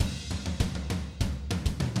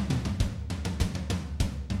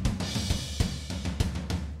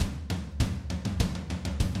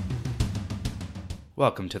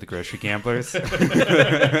Welcome to the Grocery Gamblers. Sorry,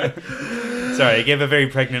 I gave a very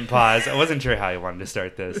pregnant pause. I wasn't sure how I wanted to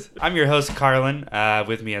start this. I'm your host, Carlin.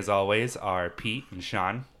 With me, as always, are Pete and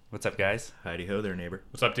Sean. What's up, guys? Howdy ho there, neighbor.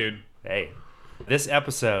 What's up, dude? Hey. This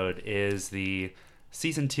episode is the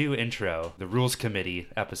Season 2 intro, the Rules Committee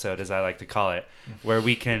episode, as I like to call it, where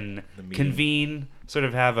we can convene, sort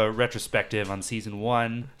of have a retrospective on Season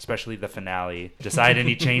 1, especially the finale, decide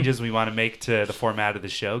any changes we want to make to the format of the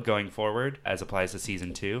show going forward as applies to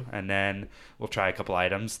Season 2, and then we'll try a couple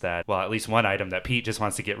items that, well, at least one item that Pete just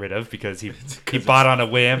wants to get rid of because he bought on a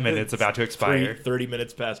whim and it's about to expire. 30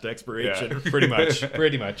 minutes past expiration. Yeah, pretty much.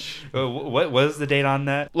 Pretty much. What was the date on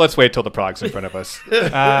that? Let's wait till the product's in front of us.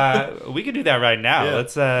 We can do that right now. Yeah.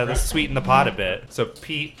 Let's sweeten the pot a bit. So,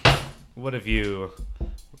 Pete, what have you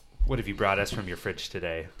brought us from your fridge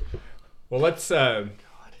today? Well, let's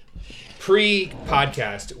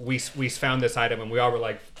pre-podcast. We found this item and we all were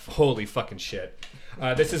like, "Holy fucking shit!"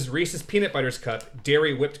 This is Reese's Peanut Butters Cup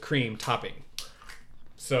Dairy Whipped Cream topping.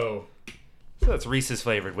 So that's Reese's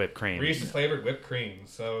flavored whipped cream. Reese's flavored whipped cream.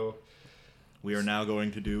 So We are now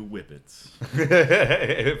going to do whippets.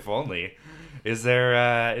 If only. Is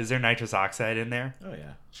there nitrous oxide in there? Oh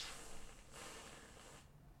yeah,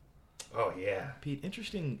 oh yeah. Pete.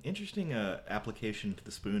 Interesting application to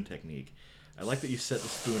the spoon technique. I like that you set the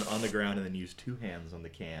spoon on the ground and then use two hands on the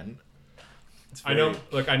can. It's I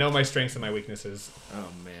know my strengths and my weaknesses. Oh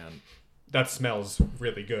man, That smells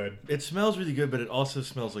really good. it smells really good, but it also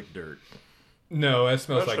smells like dirt. No, it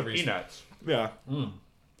smells That's like the Reese's. peanuts. Yeah,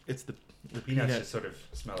 it's the Peanuts peanut, just sort of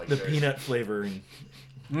smell like the dirt. peanut flavoring.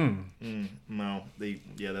 No,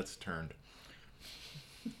 that's turned.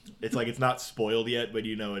 It's like it's not spoiled yet, but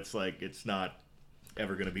you know it's like it's not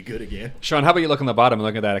ever gonna be good again. Sean, how about you look on the bottom and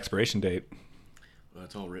look at that expiration date? Well,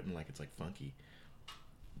 it's all written like it's like funky.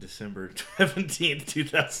 December 17th,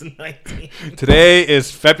 2019. Today is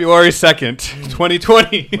February 2nd,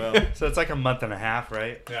 2020. Well, So it's like a month and a half,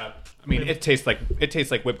 right? Yeah. I mean, it tastes like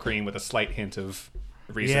whipped cream with a slight hint of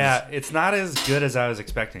Reese's. Yeah, it's not as good as I was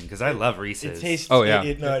expecting because I love Reese's. it tastes. Oh, yeah.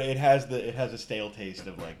 It has a stale taste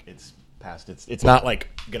of like it's past. It's not like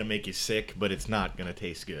gonna make you sick, but it's not gonna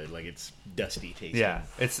taste good. Like it's dusty tasting. Yeah,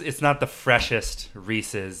 it's not the freshest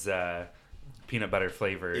Reese's peanut butter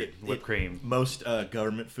flavored whipped cream. Most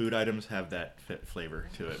government food items have that flavor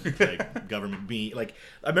to it. Like government bean. Like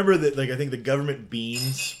I remember that. Like I think the government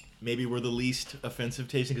beans maybe were the least offensive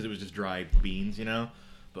tasting because it was just dried beans, you know.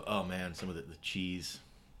 But oh man, some of the cheese.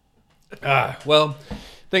 Well,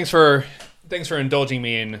 thanks for indulging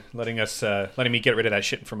me and letting me get rid of that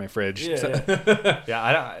shit from my fridge. Yeah.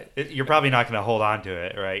 Yeah, you're probably not going to hold on to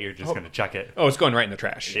it, right? You're just going to chuck it. Oh, it's going right in the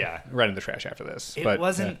trash. Yeah. Right in the trash after this. It But,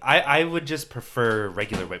 wasn't. I would just prefer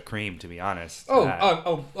regular whipped cream, to be honest.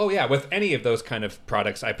 Oh, yeah. With any of those kind of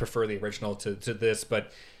products, I prefer the original to this.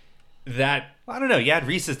 But that. I don't know. You add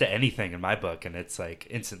Reese's to anything in my book, and it's like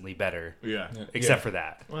instantly better. Yeah. Except for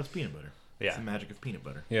that. Well, it's peanut butter. Yeah. It's the magic of peanut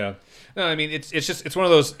butter. Yeah. No, I mean it's one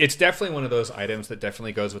of those. It's definitely one of those items that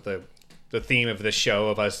definitely goes with the theme of the show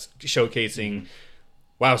of us showcasing.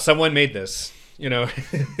 Wow, someone made this. You know.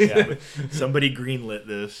 Yeah. Somebody greenlit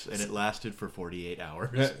this, and it lasted for 48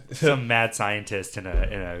 hours. Some mad scientist in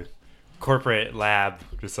a corporate lab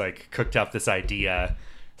just like cooked up this idea,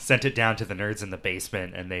 sent it down to the nerds in the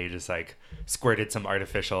basement, and they just like squirted some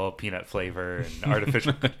artificial peanut flavor and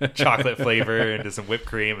artificial chocolate flavor into some whipped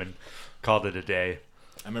cream and called it a day.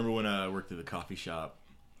 I remember when I worked at the coffee shop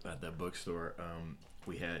at that bookstore.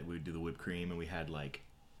 We would do the whipped cream, and we had like,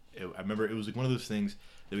 I remember it was like one of those things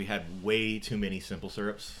that we had way too many simple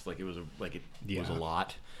syrups. Like it was a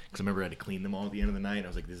lot. Because I remember I had to clean them all at the end of the night. I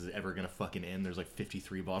was like, this is ever gonna fucking end. There's like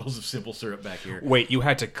 53 bottles of simple syrup back here. Wait, you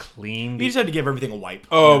had to clean. You just had to give everything a wipe.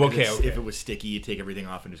 Oh, You know, 'cause okay. If it was sticky, you take everything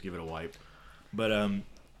off and just give it a wipe. But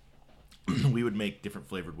we would make different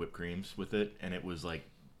flavored whipped creams with it, and it was like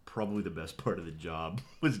probably the best part of the job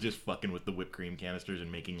was just fucking with the whipped cream canisters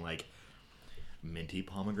and making like minty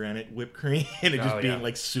pomegranate whipped cream and it just being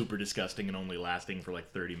like super disgusting and only lasting for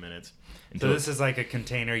like 30 minutes. So this is like a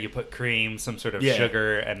container. You put cream, some sort of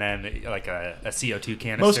sugar, and then like a CO2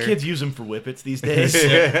 canister. Most kids use them for whippets these days.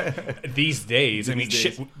 These days, I mean, days.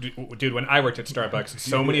 shit, dude. When I worked at Starbucks,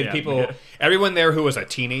 so many people, everyone there who was a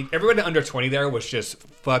teenage, everyone under 20 there was just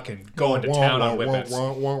fucking going to town on whippets.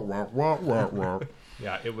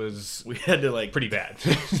 Yeah, it was We had to like pretty bad.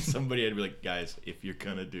 somebody had to be like, guys, if you're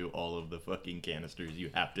gonna do all of the fucking canisters, you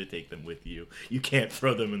have to take them with you. You can't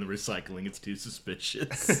throw them in the recycling. It's too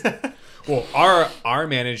suspicious. Well, our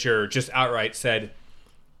manager just outright said,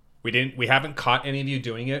 we haven't caught any of you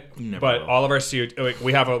doing it, Never but will. all of our CO2,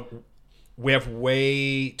 we have we have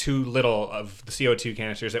way too little of the CO2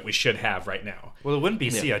 canisters that we should have right now. Well, it wouldn't be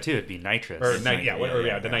CO2; it'd be nitrous. Or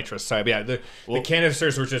the nitrous side. But yeah, the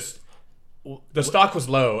canisters were just. The stock was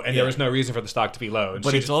low, and there was no reason for the stock to be low. And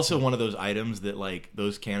but it's also one of those items that like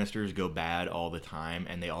those canisters go bad all the time,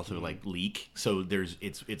 and they also like leak. So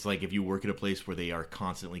it's like if you work at a place where they are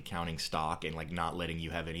constantly counting stock and like not letting you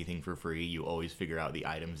have anything for free, you always figure out the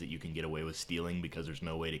items that you can get away with stealing because there's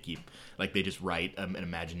no way to keep like they just write an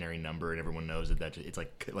imaginary number and everyone knows that it's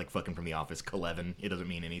like fucking from The Office, 11. It doesn't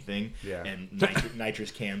mean anything. Yeah. And nitrous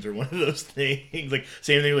cans are one of those things. Like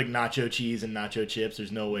same thing with like nacho cheese and nacho chips.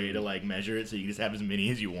 There's no way to like measure it, so you can just have as many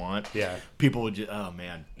as you want. Yeah. People would just, oh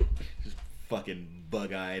man, just fucking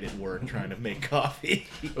bug-eyed at work trying to make coffee.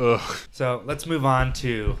 Ugh. So let's move on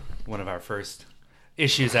to one of our first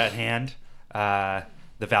issues at hand, the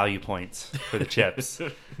value points for the chips.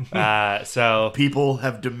 So People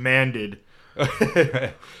have demanded.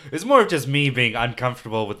 it's more of just me being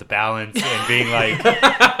uncomfortable with the balance and being like,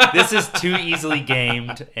 this is too easily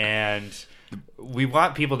gamed, and we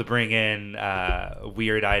want people to bring in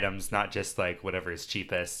weird items, not just like whatever is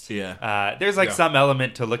cheapest. Yeah. There's like some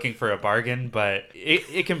element to looking for a bargain, but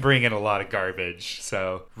it can bring in a lot of garbage.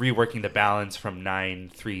 So reworking the balance from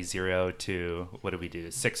 930 to what do we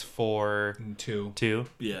do? 642. 2.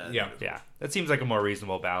 Yeah. Yeah. That seems like a more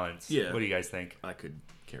reasonable balance. Yeah. What do you guys think? I could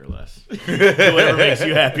care less. Whatever makes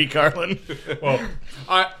you happy, Carlin. Well,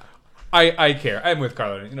 I care. I'm with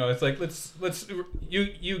Carlo. You know, it's like let's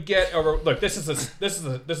you get over. Look, this is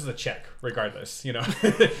a check, regardless. You know,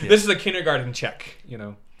 this is a kindergarten check. You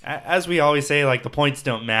know, as we always say, like the points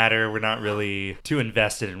don't matter. We're not really too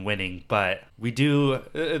invested in winning, but we do.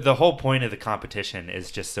 The whole point of the competition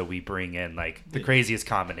is just so we bring in like the craziest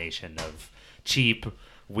combination of cheap,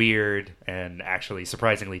 weird, and actually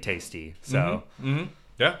surprisingly tasty. So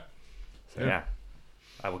yeah. So, yeah,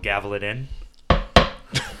 I will gavel it in.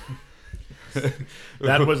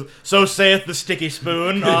 That was so saith the sticky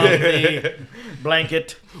spoon on the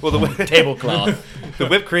blanket. Well, the tablecloth. The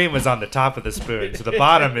whipped cream was on the top of the spoon, so the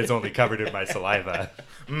bottom is only covered in my saliva.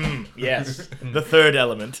 Yes, the third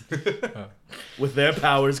element, with their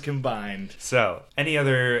powers combined. So, any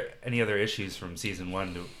other issues from season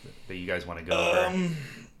 1 that you guys want to go over?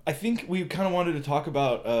 I think we kind of wanted to talk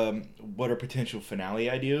about what our potential finale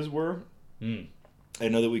ideas were. I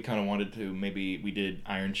know that we kind of wanted to, maybe we did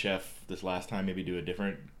Iron Chef this last time, maybe do a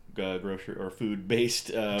different grocery or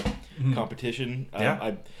food-based competition.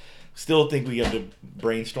 I still think we have to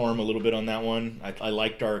brainstorm a little bit on that one. I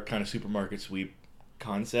liked our kind of supermarket sweep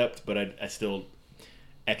concept, but I still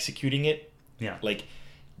executing it. Yeah. Like,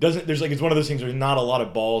 there's like, it's one of those things where not a lot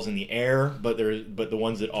of balls in the air, but the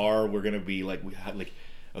ones that are, we're going to be like,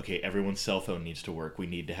 okay, everyone's cell phone needs to work. We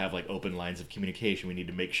need to have like open lines of communication. We need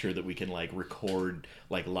to make sure that we can like record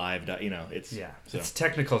like live. It's it's a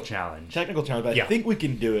technical challenge. But I think we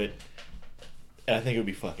can do it. And I think it would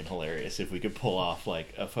be fucking hilarious if we could pull off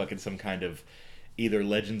like a fucking some kind of either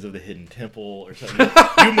Legends of the Hidden Temple or something.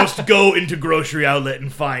 You must go into grocery outlet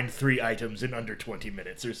and find 3 items in under 20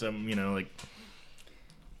 minutes or some. Like.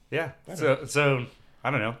 Yeah. So. I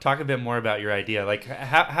don't know. Talk a bit more about your idea. Like,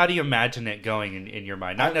 how do you imagine it going in your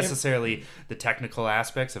mind? Not necessarily the technical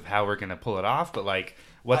aspects of how we're going to pull it off, but like,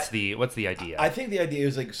 what's the idea? I think the idea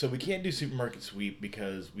is like, so we can't do supermarket sweep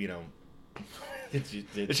because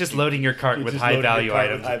it's just loading your cart with high value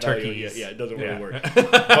items, turkeys. Yeah, it doesn't really work.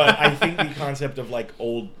 But I think the concept of like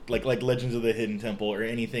old, like Legends of the Hidden Temple or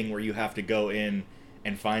anything where you have to go in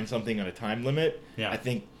and find something on a time limit. Yeah. I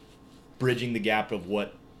think bridging the gap of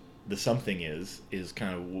what the something is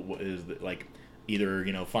kind of like either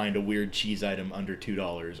find a weird cheese item under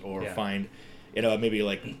 $2 or find maybe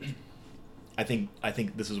like I think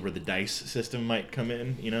this is where the dice system might come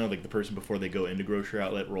in, like the person before they go into grocery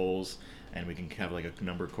outlet rolls and we can have like a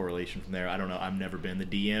number correlation from there. I don't know, I've never been the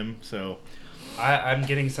DM, so I'm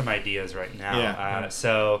getting some ideas right now.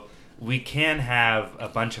 So we can have a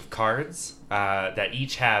bunch of cards that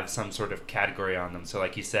each have some sort of category on them. So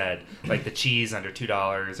like you said, like the cheese under $2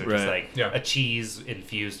 or just like a cheese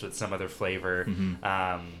infused with some other flavor.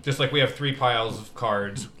 Just like we have 3 piles of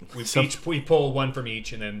cards. We pull one from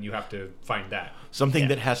each, and then you have to find that. Something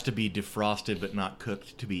that has to be defrosted but not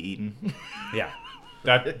cooked to be eaten. Yeah.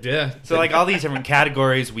 So like all these different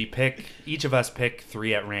categories, each of us pick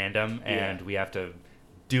 3 at random, and we have to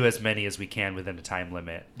do as many as we can within a time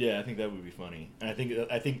limit. Yeah, I think that would be funny. And I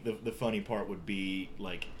think the funny part would be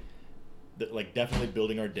like definitely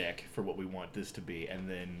building our deck for what we want this to be, and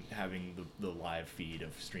then having the live feed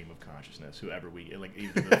of stream of consciousness, whoever we like,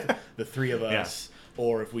 either the 3 of us,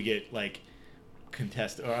 or if we get like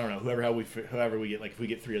contest, or I don't know, whoever we get, like if we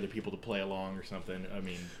get 3 other people to play along or something. I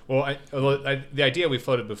mean, well, the idea we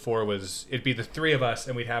floated before was it'd be the 3 of us,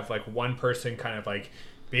 and we'd have like one person kind of like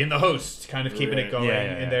being the host, kind of keeping it going,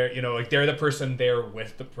 and they're like they're the person there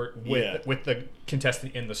with the with the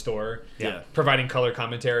contestant in the store, providing color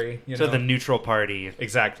commentary. So the neutral party,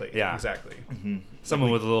 exactly, exactly. Mm-hmm.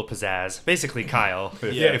 Someone with a little pizzazz, basically Kyle.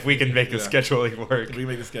 If we can make the scheduling work, if we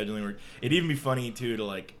make the scheduling work, it'd even be funny too to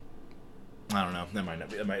like, I don't know, that might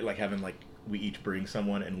not be. It might like having like we each bring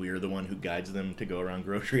someone and we're the one who guides them to go around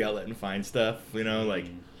grocery outlet and find stuff. Like.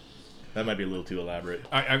 That might be a little too elaborate.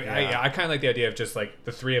 I kind of like the idea of just like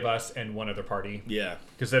the 3 of us and one other party. Yeah.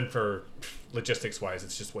 Because then for logistics-wise,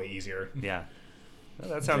 it's just way easier. Yeah. Well,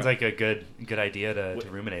 that sounds like a good idea to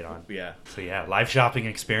ruminate on. Yeah. So live shopping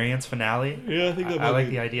experience finale. Yeah, I think I like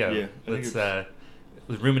the idea. Yeah. Let's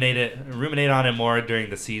ruminate on it more during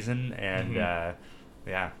the season, and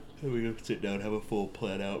So we go sit down, have a full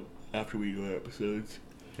plan out after we do our episodes.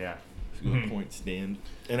 Yeah. The points stand,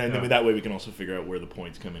 and I mean that way we can also figure out where the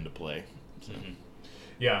points come into play. So.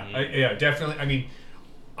 Yeah, definitely. I mean,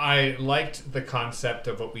 I liked the concept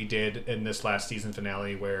of what we did in this last season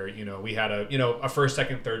finale, where we had a first,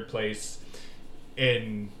 second, third place,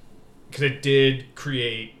 because it did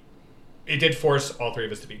force all 3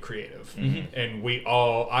 of us to be creative, and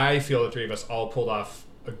I feel the 3 of us all pulled off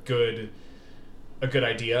a good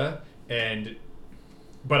idea, and.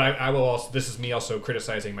 But I will also, this is me also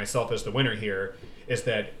criticizing myself as the winner here, is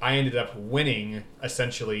that I ended up winning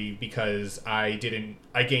essentially because I gained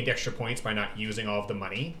extra points by not using all of the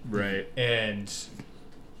money. Right. And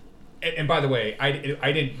by the way, I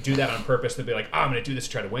didn't do that on purpose to be like, I'm going to do this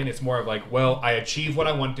to try to win. It's more of like, well, I achieved what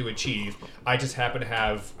I wanted to achieve. I just happen to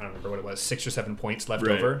have, I don't remember what it was, 6 or 7 points left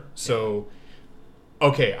over. So...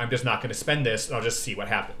 okay, I'm just not going to spend this. I'll just see what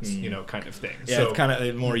happens, kind of thing. Yeah, so, it's kind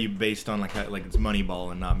of more you based on like it's Moneyball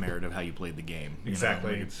and not merit of how you played the game.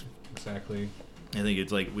 Exactly. Exactly. I think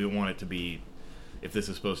it's like we want it to be, if this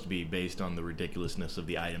is supposed to be based on the ridiculousness of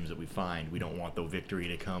the items that we find, we don't want the victory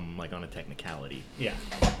to come like on a technicality. Yeah.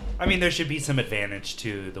 I mean, there should be some advantage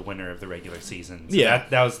to the winner of the regular season. So yeah.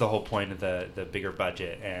 That was the whole point of the bigger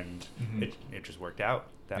budget, and it just worked out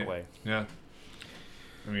that way. Yeah.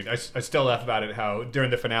 I mean, I still laugh about it, how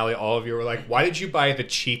during the finale, all of you were like, why did you buy the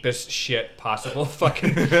cheapest shit possible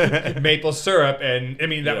fucking maple syrup? And, I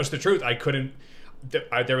mean, that was the truth. I couldn't...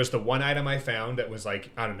 there was the one item I found that was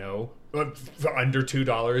like, I don't know, under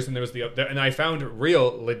 $2, and there was and I found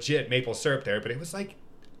real, legit maple syrup there, but it was like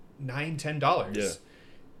 $9-10.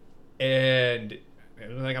 Yeah. And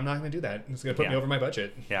like, I'm not going to do that. It's going to put me over my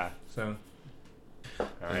budget. Yeah. So... All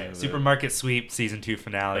right. Supermarket Sweep, Season 2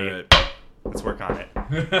 finale. All right. Let's work on it.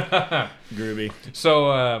 Groovy.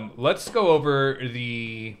 So let's go over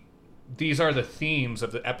these are the themes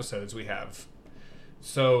of the episodes we have.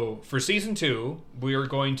 So for season 2, we are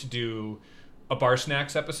going to do a bar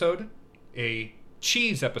snacks episode, a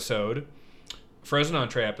cheese episode, frozen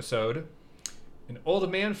entree episode, an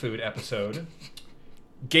old man food episode,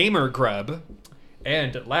 gamer grub,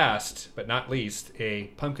 and last but not least, a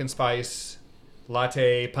pumpkin spice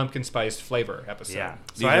latte pumpkin spice flavor episode. Yeah.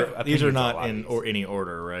 So these are not in any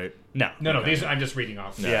order, right? No. No. These I'm just reading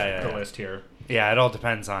off the list here. Yeah, it all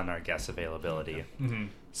depends on our guest availability. Mm-hmm.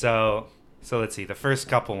 So let's see. The first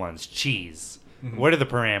couple ones, cheese. Mm-hmm. What are the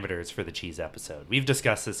parameters for the cheese episode? We've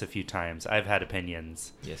discussed this a few times. I've had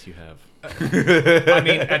opinions. Yes, you have.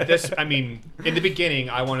 I mean, in the beginning,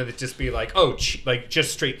 I wanted it to just be like, like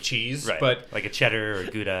just straight cheese, right? But like a cheddar or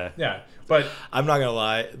Gouda. Yeah, but I'm not gonna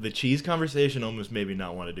lie, the cheese conversation almost made me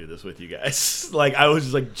not want to do this with you guys. Like, I was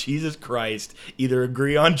just like, Jesus Christ, either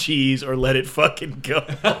agree on cheese or let it fucking go.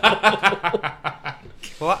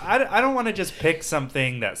 Well, I don't want to just pick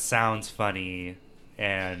something that sounds funny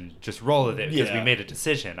and just roll with it because we made a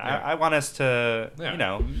decision. Yeah. I want us to,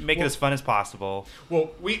 make it as fun as possible.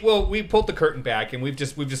 Well, we pulled the curtain back and we've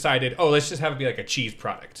decided, let's just have it be like a cheese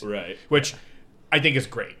product, right? Which I think is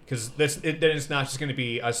great because then it's not just going to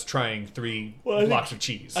be us trying 3 blocks of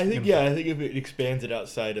cheese. I think if it expands it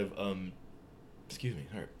outside of excuse me,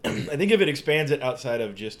 sorry. I think if it expands it outside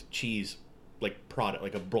of just cheese, like product,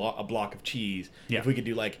 like a block of cheese. Yeah. If we could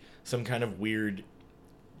do like some kind of weird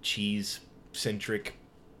cheese-centric,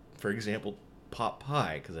 for example, pot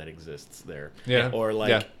pie, because that exists there. Yeah. Or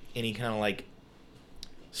like any kind of like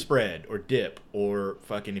spread or dip, or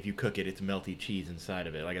fucking if you cook it, it's melty cheese inside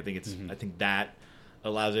of it. Like I think it's I think that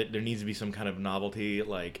allows it. There needs to be some kind of novelty,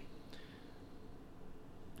 like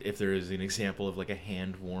if there is an example of like a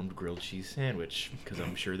hand-warmed grilled cheese sandwich, because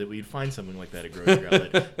I'm sure that we'd find something like that at Grocery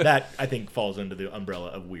Outlet. That I think falls under the umbrella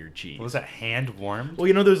of weird cheese. What was that, hand-warmed?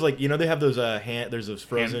 Well, there's like they have those there's those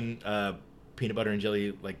frozen peanut butter and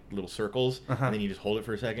jelly like little circles, Uh-huh. and then you just hold it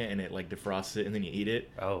for a second, and it like defrosts it, and then you eat it.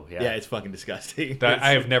 Oh yeah. Yeah, it's fucking disgusting.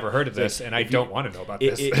 I have never heard of this, like, and I if you- don't want to know about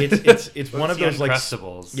It, this. it's one of the those like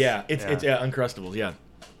Uncrustables. yeah, it's Uncrustables, yeah.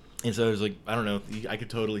 And so it was like, I don't know, I could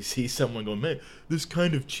totally see someone going, man, this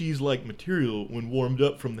kind of cheese-like material, when warmed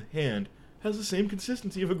up from the hand, has the same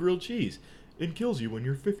consistency of a grilled cheese. It kills you when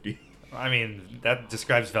you're 50. I mean, that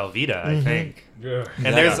describes Velveeta, I think. Ugh.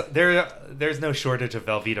 And Yeah. there's no shortage of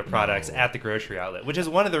Velveeta products at the grocery outlet, which is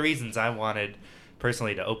one of the reasons I wanted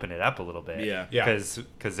personally to open it up a little bit. Yeah. Yeah.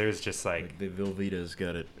 Because there's just like The Velveeta's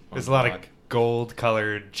got it. there's a lot of gold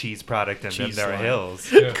colored cheese product in Cheese them there slime.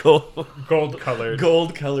 hills. Yeah. gold Gold colored.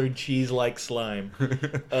 colored cheese-like slime.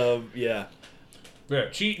 Yeah. Yeah,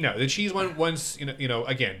 the cheese one. Once you know,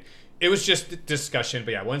 again, it was just discussion.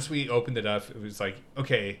 But yeah, once we opened it up, it was like,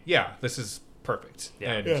 okay, yeah, this is perfect.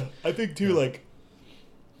 Yeah. And Yeah, I think too. Like,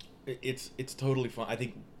 it's totally fun. I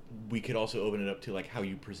think we could also open it up to like how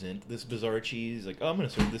you present this bizarre cheese. Like, oh, I'm gonna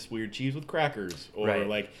serve this weird cheese with crackers, or Right.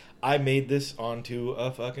 like I made this onto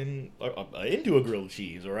a fucking into a grilled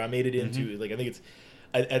cheese, or I made it into like I think it's.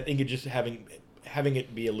 I think it just having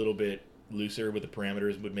it be a little bit looser with the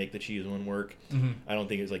parameters would make the cheese one work. I don't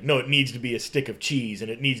think it's like, no, it needs to be a stick of cheese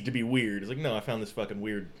and it needs to be weird. It's like, no, I found this fucking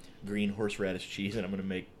weird green horseradish cheese and I'm gonna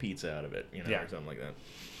make pizza out of it, you know, Yeah. or something like that.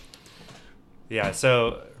 Yeah,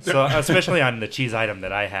 so especially on the cheese item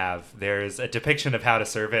that I have, there's a depiction of how to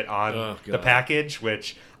serve it on Oh, the God. package,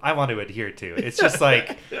 which I want to adhere to. It's just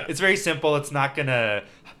like, it's very simple. It's not going to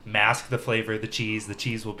mask the flavor of the cheese. The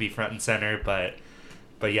cheese will be front and center, but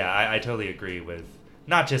yeah, I totally agree with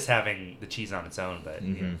not just having the cheese on its own, but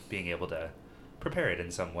you know, being able to prepare it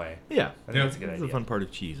in some way. Yeah, I think that's a good the idea. fun part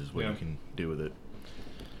of cheese is what Yeah. you can do with it.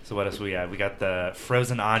 So what else we got? We got the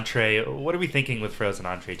frozen entree. What are we thinking with frozen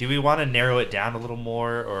entree? Do we want to narrow it down a little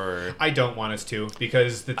more, or I don't want us to,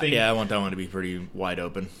 because the thing. Yeah, I want that one to be pretty wide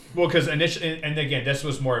open. Well, because initially, and again, this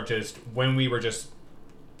was more of just when we were just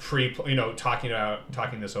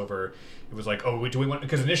talking this over. It was like, oh, do we want?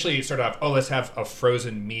 Because initially it started off, oh, let's have a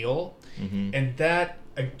frozen meal, and that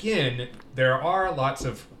again, there are lots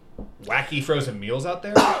of wacky frozen meals out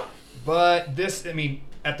there, but this, I mean,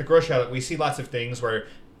 at the grocery outlet, we see lots of things where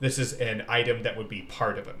this is an item that would be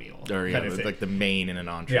part of a meal, Or yeah, kind of thing. like the main in an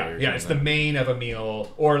entree. Yeah, or yeah, it's the something. main of a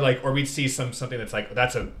meal, or we'd see something that's like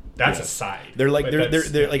that's a side. They're like But they're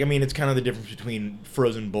that's- like I mean it's kind of the difference between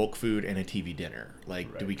frozen bulk food and a TV dinner.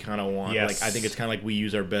 Like, do we kind of want Yes. like I think it's kind of like we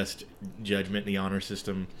use our best judgment, the honor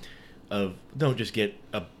system of don't just get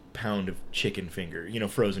a pound of chicken finger,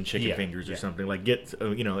 frozen chicken Yeah, fingers or yeah. something. Like get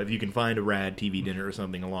if you can find a rad TV dinner or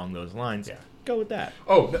something along those lines, Yeah. go with that.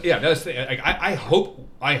 Oh yeah, that's the, like I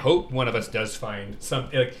hope one of us does find some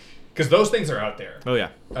because those things are out there. Oh yeah.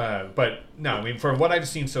 But no, I mean, from what I've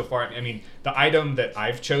seen so far, I mean, the item that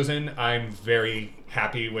I've chosen, I'm very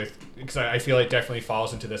happy with because I feel it definitely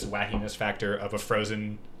falls into this wackiness factor of a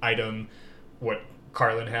frozen item. What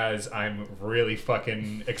Carlin has, I'm really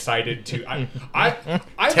fucking excited to. I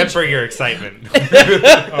temper your excitement?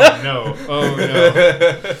 Oh no!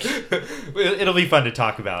 It'll be fun to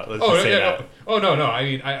talk about. Let's Oh just say yeah, that. oh no! I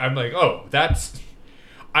mean, I'm like, oh, that's.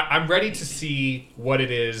 I'm ready to see what it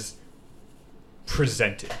is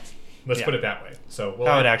presented. Let's Yeah. put it that way. So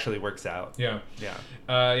How it actually works out. Yeah. Yeah.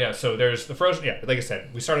 Yeah, so there's the frozen. Yeah, like I said,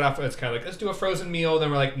 we started off as kind of like, let's do a frozen meal. Then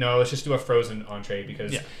we're like, no, let's just do a frozen entree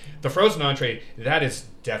because Yeah. the frozen entree, that is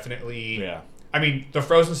definitely. Yeah. I mean, the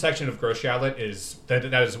frozen section of grocery outlet is that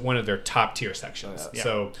is one of their top tier sections. Yeah.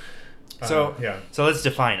 So, yeah. So let's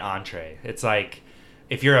define entree. It's like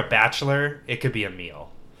if you're a bachelor, it could be a meal.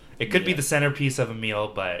 It could be Yeah. the centerpiece of a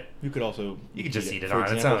meal, but You could also You could just eat it for on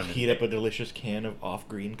its example, own. Heat up a delicious can of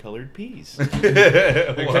off-green colored peas.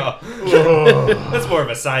 well, that's more of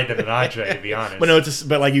a side than an entree, to be honest. But no,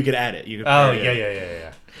 but like you could add it. You could Oh pair it.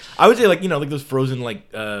 yeah. I would say like like those frozen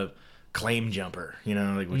like claim jumper,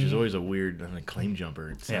 which is always a weird claim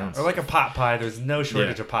jumper. It Yeah, sounds or like a pot pie. There's no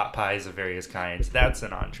shortage of pot pies of various kinds. That's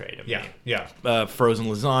an entree to me. Yeah. Frozen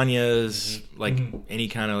lasagnas, like any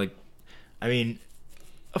kind of like, I mean,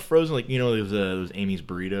 a frozen those Amy's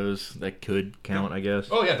burritos that could count, I guess.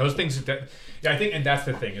 Oh yeah, those things. I think, and that's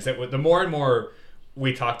the thing is that the more and more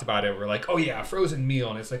we talked about it, we're like, oh yeah, a frozen meal,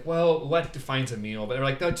 and it's like, well, what defines a meal? But they're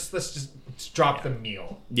like, no, let's just drop the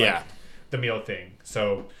meal. Yeah. Like, the meal thing.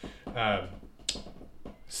 So,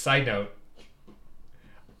 side note.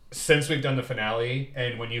 Since we've done the finale,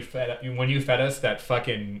 and when you fed us that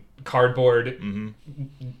fucking cardboard,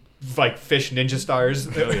 like fish ninja stars,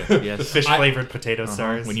 Oh yeah, The yes. fish flavored potato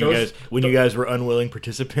stars. When Those- you guys were unwilling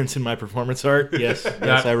participants in my performance art, yes,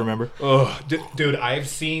 I remember. Oh, dude, I've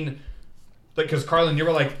seen like, because Carlin, you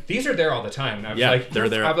were like, these are there all the time. And I was Yeah, like, they're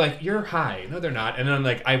there. I'm like, you're high. No, they're not. And then I'm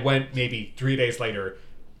like, I went maybe 3 days later,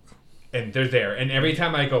 and they're there. And every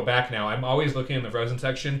time I go back now, I'm always looking in the frozen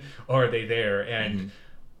section. Oh, are they there? And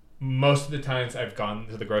most of the times I've gone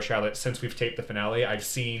to the grocery outlet since we've taped the finale, I've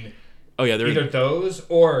seen either those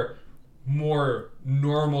or more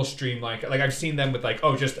normal streamlined. Like I've seen them with like,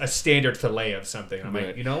 just a standard fillet of something. I'm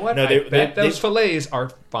like, you know what? No, I bet those fillets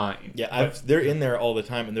are fine. Yeah, they're in there all the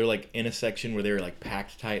time, and they're like in a section where they're like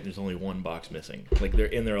packed tight, and there's only one box missing. Like they're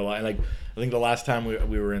in there a lot. And, like I think the last time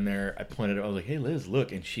we were in there, I pointed out, I was like, "Hey Liz,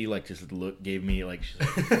 look," and she like just gave me like, she's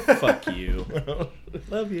like "Fuck you,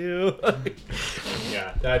 love you."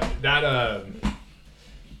 Yeah, that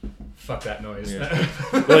fuck that noise. Yeah.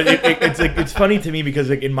 Well, it's funny to me because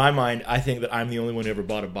like in my mind, I think that I'm the only one who ever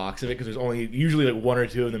bought a box of it because there's only usually like one or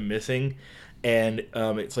two of them missing, and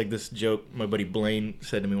it's like this joke my buddy Blaine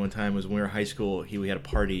said to me one time was when we were in high school, we had a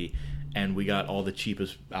party and we got all the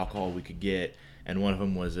cheapest alcohol we could get, and one of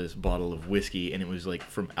them was this bottle of whiskey, and it was like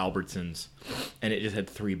from Albertsons, and it just had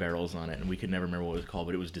 3 barrels on it, and we could never remember what it was called,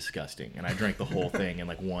 but it was disgusting, and I drank the whole thing in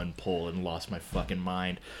like one pull and lost my fucking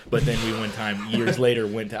mind. But then we one time years later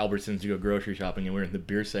went to Albertsons to go grocery shopping, and we were in the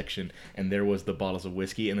beer section, and there was the bottles of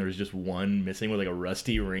whiskey, and there was just one missing with like a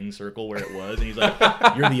rusty ring circle where it was, and he's like,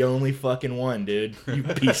 "You're the only fucking one, dude, you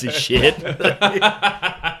piece of shit."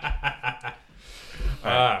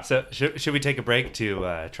 So should we take a break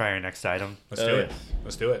to try our next item? Let's do it.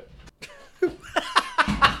 Let's do it.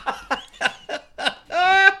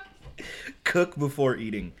 Cook before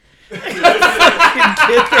eating. Get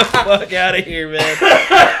the fuck out of here,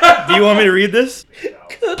 man. Do you want me to read this? No.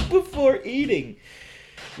 Cook before eating.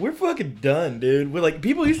 We're fucking done, dude. We're like,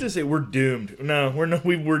 people used to say we're doomed. No, we're not.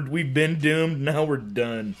 We've been doomed. Now we're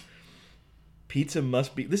done. Pizza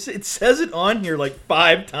must be this. It says it on here like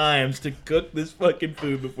 5 times to cook this fucking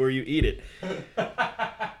food before you eat it.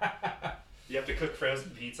 You have to cook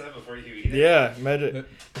frozen pizza before you eat it? Yeah, imagine.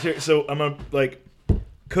 So I'm gonna like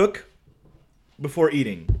cook before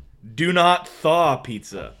eating. Do not thaw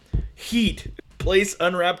pizza. Heat. Place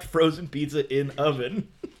unwrapped frozen pizza in oven.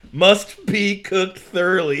 Must be cooked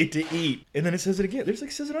thoroughly to eat. And then it says it again. There's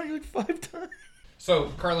like says it on here like 5 times.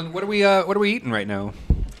 So, Carlin, what are we eating right now?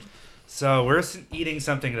 So we're eating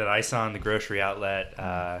something that I saw in the grocery outlet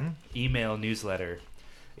email newsletter.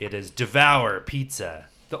 It is Devour Pizza,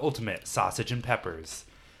 the ultimate sausage and peppers,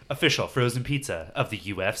 official frozen pizza of the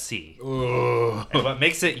UFC. Ooh. And what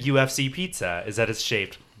makes it UFC pizza is that it's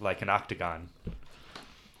shaped like an octagon.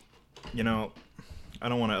 You know, I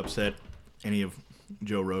don't want to upset any of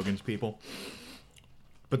Joe Rogan's people,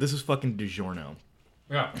 but this is fucking DiGiorno.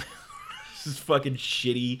 Yeah. This is fucking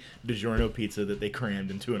shitty DiGiorno pizza that they crammed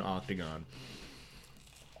into an octagon.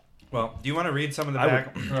 Well, do you want to read some of the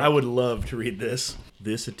back? I would love to read this.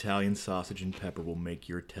 This Italian sausage and pepper will make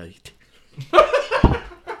your taste.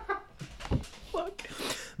 Fuck.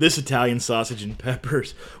 This Italian sausage and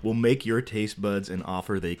peppers will make your taste buds an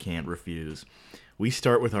offer they can't refuse. We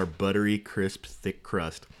start with our buttery, crisp, thick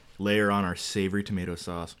crust, layer on our savory tomato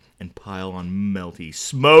sauce, and pile on melty,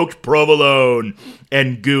 smoked provolone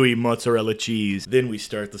and gooey mozzarella cheese. Then we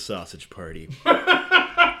start the sausage party.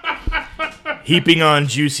 Heaping on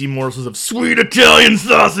juicy morsels of sweet Italian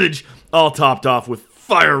sausage, all topped off with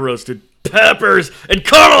fire-roasted peppers and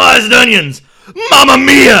caramelized onions. Mamma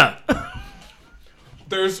mia!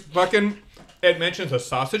 There's fucking... It mentions a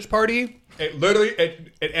sausage party. It literally...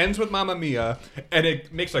 It ends with Mamma Mia, and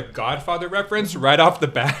it makes a Godfather reference right off the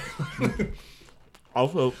bat.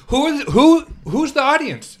 Also, who's the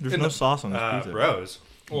audience? there's no sauce on this pizza. Bros.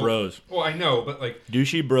 Bros. Well, I know, but like...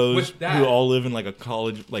 Douchey bros With that- who all live in like a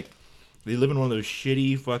college... Like, they live in one of those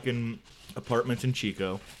shitty fucking apartments in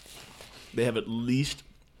Chico. They have at least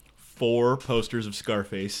 4 posters of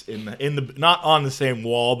Scarface in the not on the same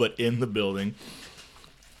wall, but in the building.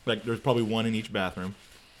 Like, there's probably one in each bathroom.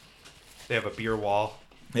 They have a beer wall.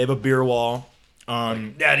 They have a beer wall.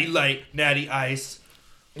 Like Natty Light, Natty Ice.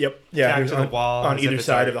 Yep. Yeah. Tacked to the wall on as either if it's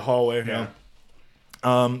side our- of the hallway. Yeah.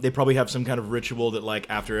 They probably have some kind of ritual that, like,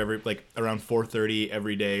 after around 4:30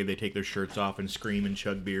 every day, they take their shirts off and scream and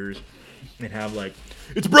chug beers, and have like,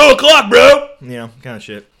 "It's bro o'clock, bro!" Kind of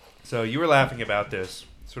shit. So you were laughing about this,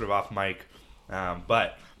 sort of off mic,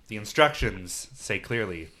 but the instructions say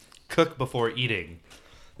clearly, cook before eating.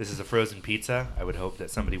 This is a frozen pizza. I would hope that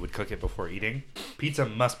somebody would cook it before eating. Pizza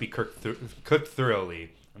must be cooked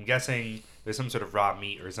thoroughly. I'm guessing there's some sort of raw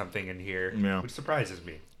meat or something in here, which surprises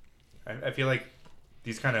me. I feel like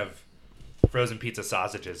these kind of frozen pizza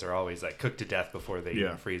sausages are always like cooked to death before they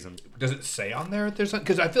even freeze them. Does it say on there if there's...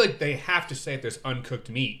 Because I feel like they have to say if there's uncooked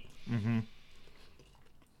meat. Mm-hmm.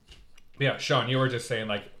 Yeah, Sean, you were just saying,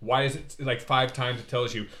 like, why is it like 5 times it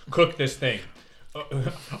tells you cook this thing,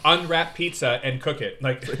 unwrap pizza and cook it?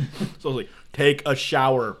 Like, So like, take a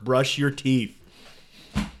shower, brush your teeth.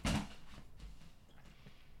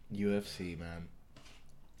 UFC, man.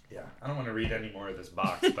 Yeah, I don't want to read any more of this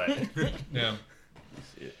box, but yeah.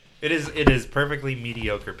 it is perfectly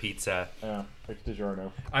mediocre pizza. Yeah, it's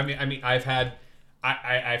DiGiorno. I mean, I've had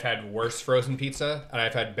worse frozen pizza and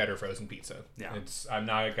I've had better frozen pizza. Yeah. I'm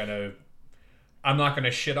not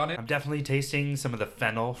gonna shit on it. I'm definitely tasting some of the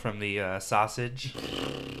fennel from the sausage.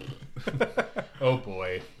 Oh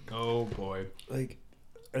boy. Like,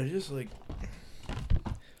 I just like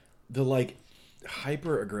the like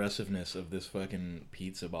hyper aggressiveness of this fucking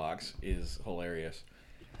pizza box is hilarious.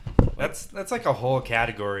 That's like a whole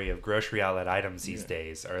category of grocery outlet items these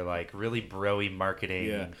days, are like really broy marketing.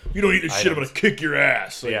 Yeah, you don't eat this shit, I'm gonna kick your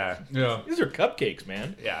ass. Like, Yeah, these are cupcakes,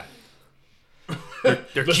 man. yeah.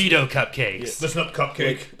 They're keto cupcakes. Listen up,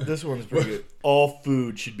 cupcake. Like, this one's pretty good. All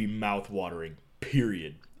food should be mouth-watering.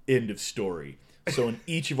 Period. End of story. So in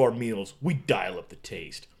each of our meals, we dial up the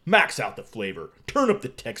taste, max out the flavor, turn up the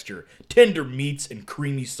texture, tender meats and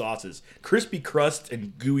creamy sauces, crispy crusts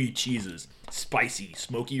and gooey cheeses, spicy,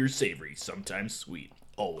 smoky or savory, sometimes sweet,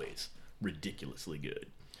 always ridiculously good.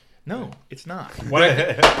 No, it's not.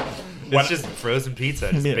 It's just frozen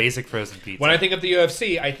pizza, just Yeah. basic frozen pizza. When I think of the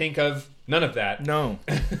UFC, I think of none of that. No.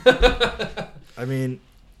 I mean,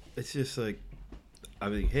 it's just like, I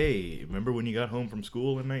mean, hey, remember when you got home from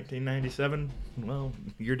school in 1997? Well,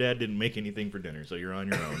 your dad didn't make anything for dinner, so you're on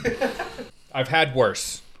your own. I've had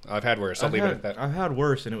worse. I'll leave it at that. I've had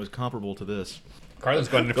worse, and it was comparable to this. Carlin's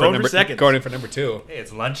going in for Going for number seconds. going in for number 2. Hey,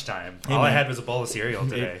 it's lunchtime. Hey, All I man. had was a bowl of cereal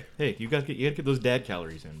today. Hey, you gotta get those dad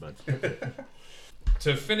calories in, bud.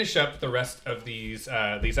 To finish up the rest of these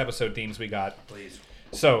episode themes we got. Please.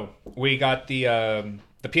 So we got the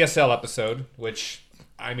PSL episode, which,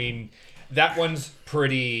 I mean, that one's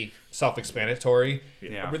pretty self-explanatory.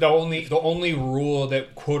 Yeah. The only rule,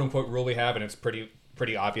 that quote unquote rule we have, and it's pretty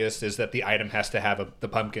obvious, is that the item has to have the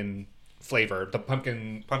pumpkin flavor, the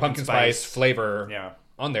pumpkin spice flavor Yeah.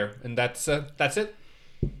 on there, and that's it.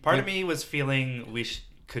 Part of me was feeling we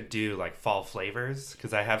could do like fall flavors,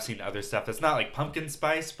 because I have seen other stuff that's not like pumpkin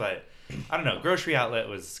spice, but I don't know. Grocery Outlet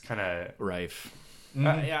was kind of Rife.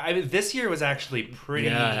 yeah. I mean, this year was actually pretty.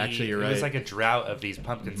 Yeah, actually, you're It was right. like a drought of these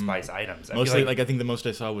pumpkin spice items. I feel Mostly, like I think the most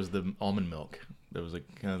I saw was the almond milk. That was like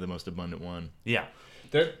kind of the most abundant one. yeah.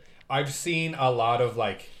 I've seen a lot of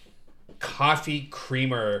like coffee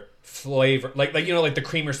creamer flavor, like like the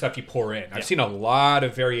creamer stuff you pour in. I've seen a lot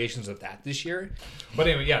of variations of that this year. But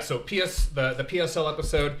anyway, yeah. So the PSL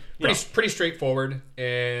episode pretty straightforward,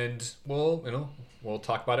 and we'll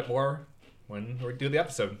talk about it more when we do the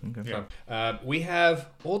episode. Okay. So, we have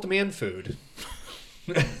old man food.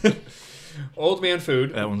 Old man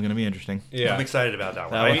food. That one's gonna be interesting. Yeah. I'm excited about that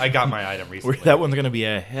one. That one- I got my item recently. That one's gonna be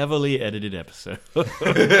a heavily edited episode.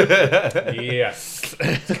 Yes.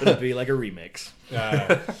 It's gonna be like a remix.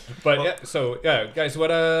 Guys,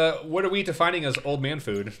 what are we defining as old man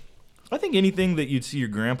food? I think anything that you'd see your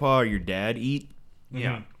grandpa or your dad eat,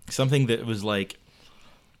 Yeah. something that was like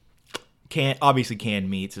obviously canned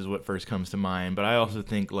meats is what first comes to mind, but I also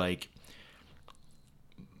think like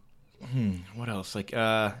what else? Like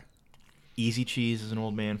easy cheese is an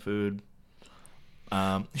old man food.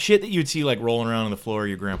 Shit that you'd see like rolling around on the floor of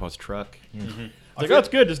your grandpa's truck. It's like, oh, it's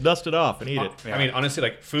good, just dust it off and eat it. Yeah. I mean, honestly,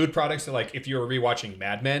 like food products, like if you were rewatching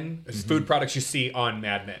Mad Men, it's food products you see on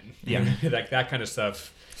Mad Men. Yeah. Like that kind of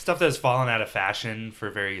stuff. Stuff that has fallen out of fashion for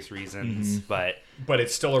various reasons, but But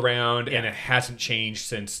it's still around and Yeah. it hasn't changed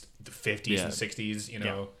since the 50s Yeah. and 60s, you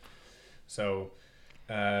know. Yeah. So,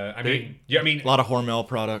 I They- mean, A lot of Hormel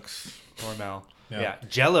products. Hormel. Yeah. Yeah.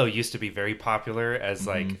 Jello used to be very popular as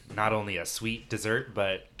like not only a sweet dessert,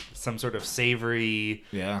 but some sort of savory,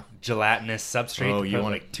 Yeah. gelatinous substrate. Oh, to you put,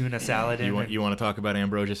 wanna- like tuna salad in. You want to talk about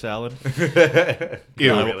ambrosia salad?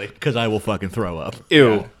 Not really. Because I will fucking throw up.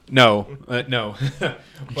 ew, no. But,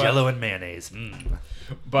 Jello and mayonnaise.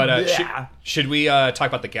 but Yeah. should we talk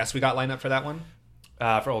about the guests we got lined up for that one?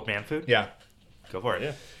 For old man food. Yeah. Go for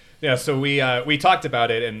it. Yeah, so we talked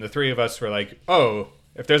about it, and the three of us were like, oh,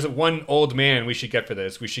 if there's one old man we should get for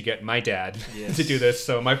this, we should get my dad Yes. to do this.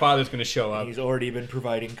 So my father's going to show up. He's already been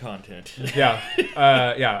providing content. Yeah,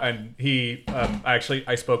 and he I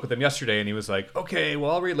spoke with him yesterday, and he was like, okay,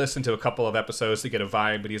 well, I'll re-listen to a couple of episodes to get a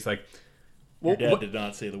vibe, but he's like, Your well, dad what- did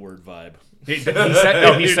not say the word vibe. he said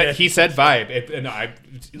no, he said vibe.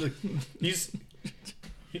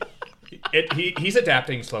 He's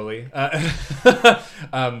adapting slowly.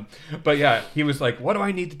 But yeah, he was like, what do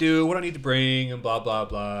I need to do? What do I need to bring? And blah, blah,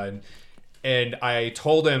 blah. And I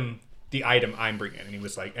told him the item I'm bringing. And he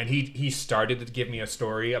was like, and he started to give me a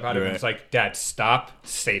story about it. Right. And it's like, Dad, stop,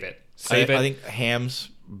 save it. I Save it. think Ham's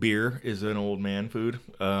beer is an old man food.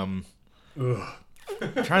 Ugh.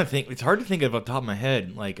 I'm trying to think. It's hard to think of off the top of my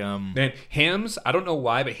head. Like, Man, Hams, I don't know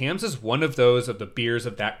why, but Hams is one of those of the beers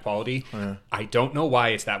of that quality. I don't know why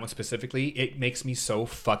it's that one specifically. It makes me so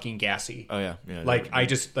fucking gassy. oh yeah. Like, I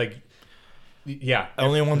just, like, yeah.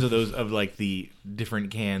 Only ones of those of like the different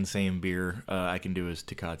can, same beer I can do is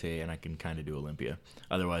Tecate, and I can kind of do Olympia.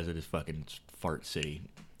 Otherwise, it is fucking fart city.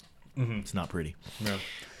 It's not pretty. No.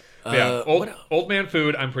 Yeah, what old man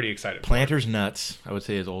food, I'm pretty excited for. Planters nuts, I would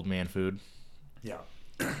say, is old man food. Yeah.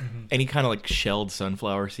 Any kind of like shelled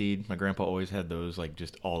sunflower seed. My grandpa always had those like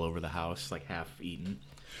just all over the house, like half eaten.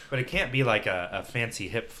 But it can't be like a fancy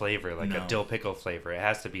hip flavor, like No. a dill pickle flavor. It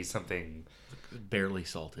has to be something. Barely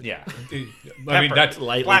salted. Yeah. I mean, that's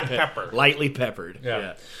lightly black pepper. Lightly peppered.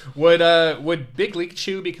 Yeah. Would Big League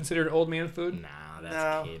Chew be considered old man food? Nah, that's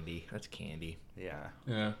No. candy. That's candy. Yeah.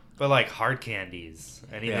 Yeah. But like hard candies,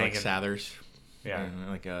 anything. Yeah, like in- Sathers. yeah.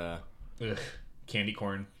 Like Ugh. Candy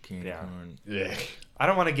corn. candy Yeah. corn. Ugh. I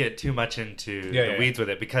don't want to get too much into Yeah, the yeah, weeds with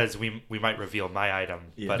it because we might reveal my item.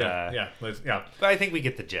 Yeah. But but I think we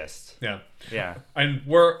get the gist. Yeah. Yeah. And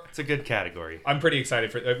It's a good category. I'm pretty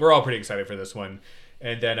excited for. We're all pretty excited for this one,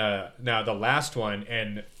 and then now the last one,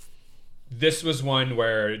 and this was one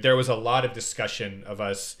where there was a lot of discussion of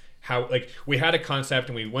us how like we had a concept,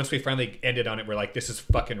 and once we finally ended on it, we're like, this is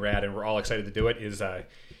fucking rad, and we're all excited to do it. Is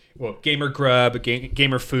gamer grub,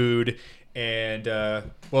 gamer food, and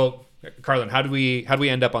Carlin, how do we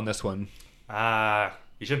end up on this one?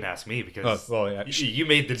 You shouldn't ask me because Yeah. you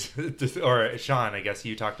made the or Sean, I guess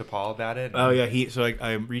you talked to Paul about it. Oh yeah, so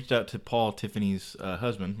I reached out to Paul, Tiffany's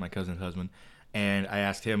husband, my cousin's husband, and I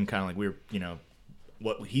asked him kind of like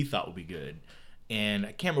what he thought would be good. And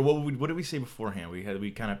I can't remember what did we say beforehand?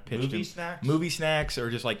 We kind of pitched movie snacks or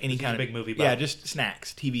just like any kind of big movie buff. Yeah, just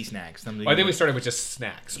snacks, TV snacks. Something. I think we started with just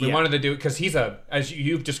snacks. We Yeah. wanted to do because he's as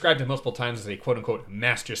you've described him multiple times as a quote unquote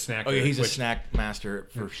master snacker. Oh yeah, he's a snack master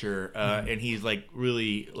for sure, and he's like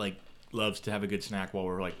really like loves to have a good snack while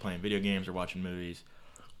we're like playing video games or watching movies.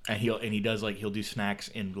 And he does like he'll do snacks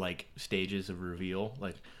in like stages of reveal.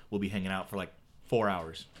 Like we'll be hanging out for like 4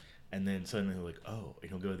 hours. And then suddenly he'll like, oh, and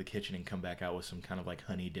he'll go to the kitchen and come back out with some kind of like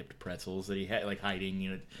honey dipped pretzels that he had like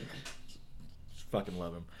hiding, fucking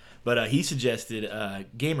love him. But he suggested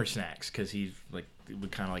gamer snacks because he's like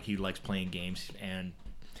would kind of like he likes playing games, and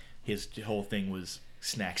his whole thing was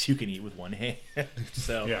snacks you can eat with one hand.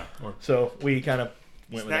 So Yeah. so we kind of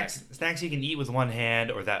went Snacks you can eat with one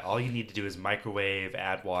hand, or that all you need to do is microwave,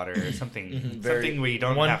 add water, something something where you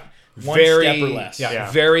don't have. one very step or less.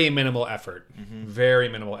 Yeah, very minimal effort. Very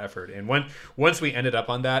minimal effort. And once we ended up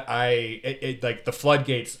on that, it like the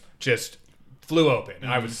floodgates just flew open.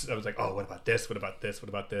 I was like, oh, what about this? What about this? What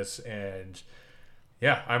about this? And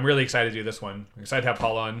yeah, I'm really excited to do this one. I'm excited to have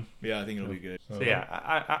Paul on. Yeah, I think it'll be good. So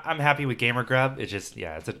yeah, I'm happy with Gamer Grub. It's just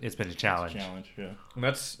it's been a challenge. Yeah. And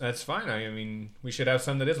that's fine. I mean, we should have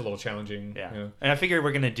some that is a little challenging. Yeah. And I figure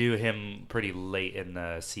we're gonna do him pretty late in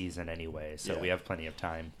the season anyway, so Yeah. we have plenty of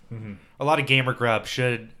time. A lot of Gamer Grub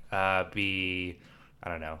should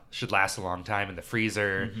should last a long time in the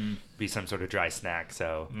freezer, be some sort of dry snack.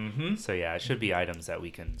 So so yeah, it should be items that we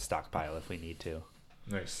can stockpile if we need to.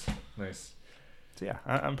 Nice. So yeah,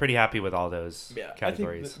 I'm pretty happy with all those Yeah,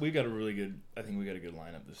 categories. I think we got a good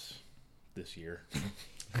lineup this year.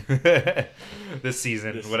 This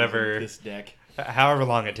season, This whatever, this deck. however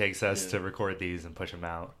long it takes us Yeah. to record these and push them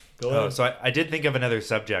out. Go ahead. So I did think of another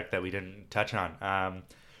subject that we didn't touch on.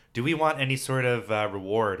 Do we want any sort of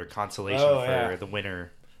reward or consolation for the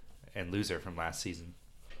winner and loser from last season?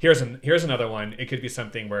 Here's another one. It could be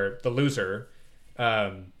something where the loser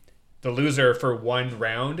for one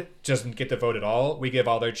round doesn't get to vote at all. We give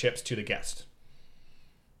all their chips to the guest.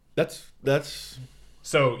 That's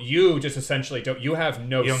So you just essentially don't. You have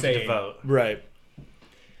no You don't say. get to vote. right.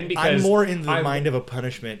 Because I'm more in the mind of a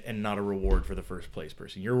punishment and not a reward for the first place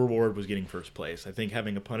person. Your reward was getting first place. I think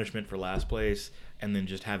having a punishment for last place and then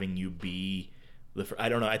just having you be I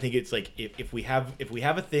don't know. I think it's like if we have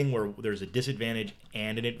a thing where there's a disadvantage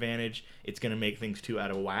and an advantage, it's going to make things too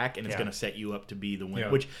out of whack, and it's going to set you up to be the winner.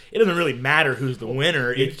 Yeah. Which it doesn't really matter who's the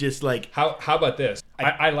winner. It's just like How about this?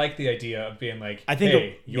 I like the idea of being like, I think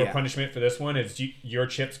hey, your yeah. punishment for this one is your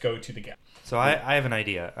chips go to the guest. So I have an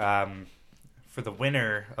idea. For the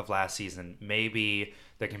winner of last season, maybe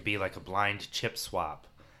there can be like a blind chip swap.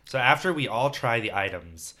 So after we all try the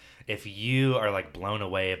items, if you are like blown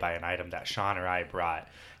away by an item that Sean or I brought,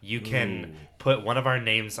 you can put one of our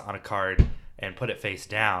names on a card and put it face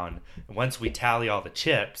down. Once we tally all the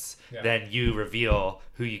chips, then you reveal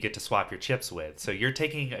who you get to swap your chips with. So you're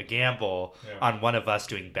taking a gamble on one of us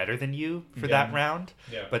doing better than you for that round,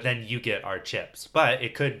 but then you get our chips. But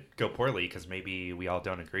it could go poorly because maybe we all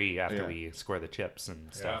don't agree after we score the chips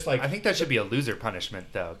and stuff. Like, I think that should be a loser punishment,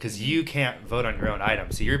 though, because you can't vote on your own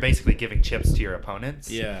item. So you're basically giving chips to your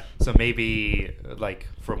opponents. Yeah. So maybe, like,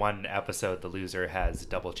 for one episode, the loser has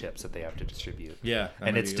double chips that they have to distribute. Yeah.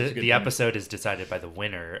 And the episode is decided by the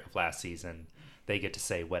winner of last season. They get to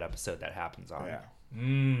say what episode that happens on. Yeah.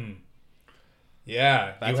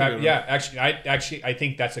 That's you a have. good Yeah. I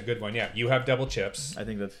think that's a good one. Yeah. You have double chips. I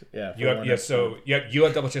think that's You have So you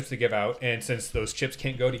have double chips to give out, and since those chips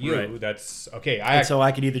can't go to you, that's okay. So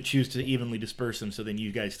I could either choose to evenly disperse them, so then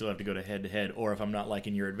you guys still have to go to head to head, or if I'm not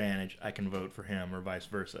liking your advantage, I can vote for him, or vice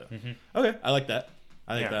versa. Okay, I like that.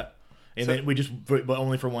 And then we just, but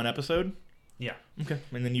only for one episode. Yeah. Okay,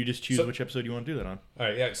 and then you just choose which episode you want to do that on. All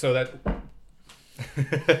right. Yeah. So that.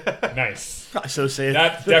 Nice. So saith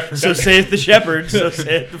the shepherd. So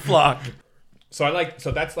saith the flock.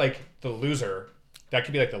 So that's like the loser. That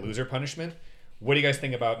could be like the loser punishment. What do you guys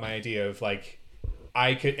think about my idea of like,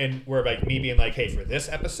 where like me being like, hey, for this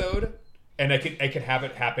episode, and I could have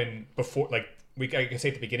it happen before, like I could say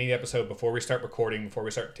at the beginning of the episode before we start recording, before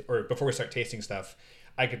we start tasting stuff.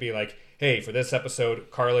 I could be like, hey, for this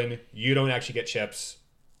episode, Carlin, you don't actually get chips.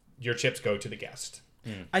 Your chips go to the guest.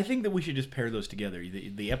 I think that we should just pair those together.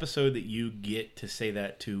 The episode that you get to say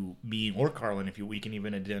that to me or Carlin, if we can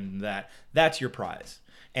even addend that, that's your prize,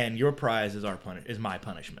 and your prize is is my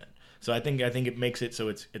punishment. So I think it makes it so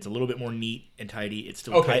it's a little bit more neat and tidy. It's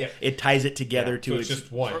still it ties it together to so it's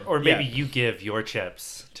just one. Or maybe you give your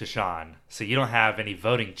chips to Sean, so you don't have any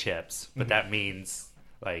voting chips, but that means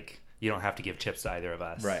like you don't have to give chips to either of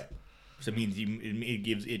us. Right. So it means it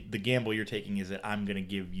gives the gamble you're taking is that I'm going to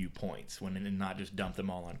give you points and not just dump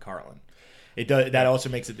them all on Carlin. It does. That also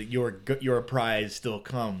makes it that your prize still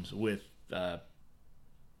comes with some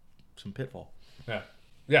pitfall. Yeah.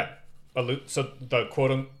 So the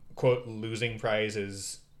quote unquote losing prize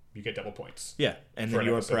is you get double points. Yeah, and then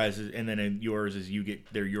your prize is, and then yours is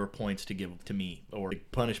they're your points to give to me, or the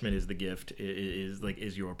punishment is the gift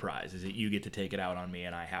is your prize. Is that you get to take it out on me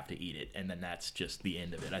and I have to eat it, and then that's just the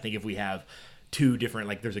end of it. I think if we have two different,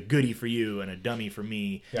 like there's a goodie for you and a dummy for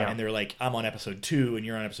me, and they're like I'm on episode 2 and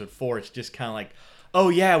you're on episode 4, it's just kind of like, oh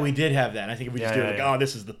yeah, we did have that. And I think if we just do it like, oh,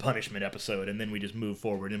 this is the punishment episode, and then we just move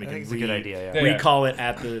forward and we can it's a good idea. recall it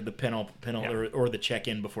at the panel or the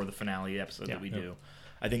check-in before the finale episode that we do.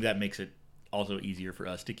 I think that makes it also easier for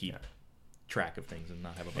us to keep track of things and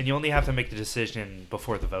not have a bunch. And you only have to make the decision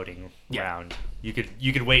before the voting round. You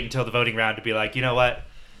could wait until the voting round to be like, you know what,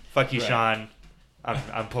 fuck you, Sean.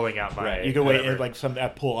 I'm pulling out my. Right. You can wait and like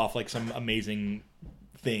pull off like some amazing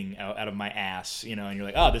thing out of my ass, and you're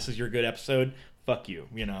like, oh, this is your good episode. Fuck you,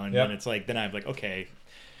 and then it's like, then I'm like, okay,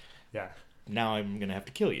 now I'm gonna have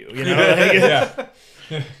to kill you,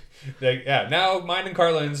 Now mine and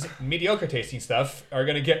Carlin's mediocre tasting stuff are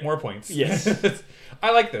gonna get more points. Yes.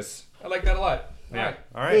 I like this. I like that a lot. All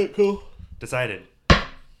right. Cool. Decided.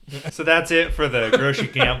 So that's it for the Grocery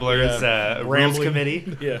Gamblers Rules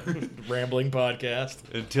Committee. Yeah. Rambling podcast.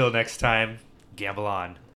 Until next time, gamble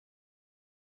on.